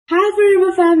Hi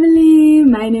Forever family,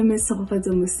 my name is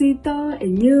Tshegofatso Mosito, a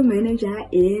new manager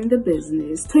in the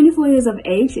business, 24 years of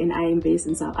age, and I am based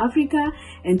in South Africa.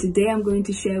 And today I'm going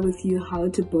to share with you how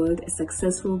to build a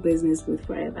successful business with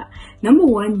Forever. Number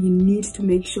one, you need to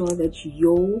make sure that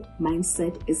your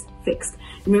mindset is fixed.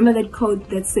 Remember that quote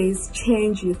that says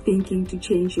change your thinking to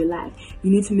change your life.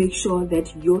 You need to make sure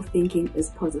that your thinking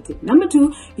is positive. Number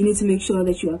two, you need to make sure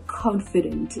that you are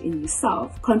confident in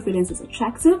yourself. Confidence is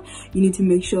attractive. You need to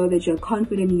make sure that you're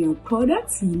confident in your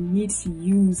products. You need to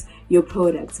use your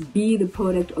products. Be the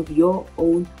product of your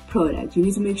own product. You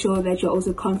need to make sure that you're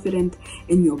also confident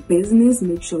in your business.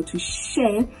 Make sure to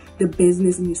share the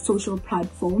business in your social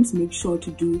platforms. Make sure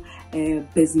to do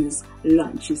business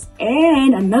launches.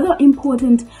 And another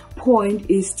important point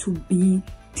is to be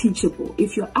teachable.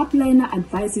 If your upliner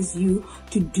advises you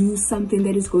to do something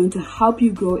that is going to help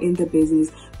you grow in the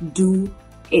business, do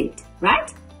it,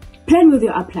 right? Plan with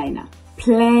your upliner.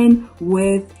 Plan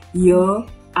with your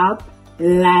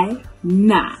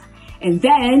upliner. And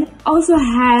then also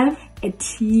have a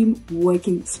team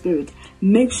working spirit.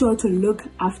 Make sure to look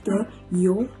after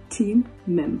your team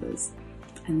members.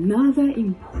 Another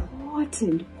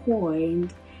important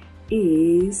point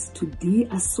is to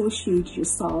de-associate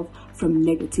yourself from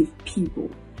negative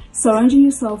people. Surrounding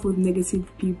yourself with negative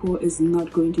people is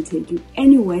not going to take you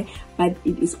anywhere, but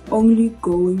it is only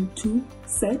going to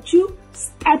set you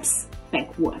steps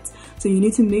backwards. So you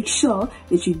need to make sure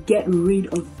that you get rid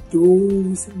of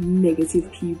those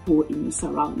negative people in your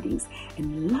surroundings.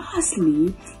 And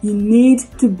lastly, you need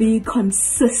to be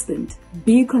consistent.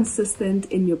 Be consistent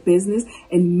in your business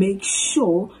and make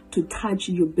sure to touch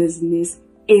your business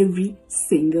every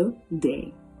single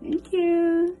day. Thank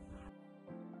you.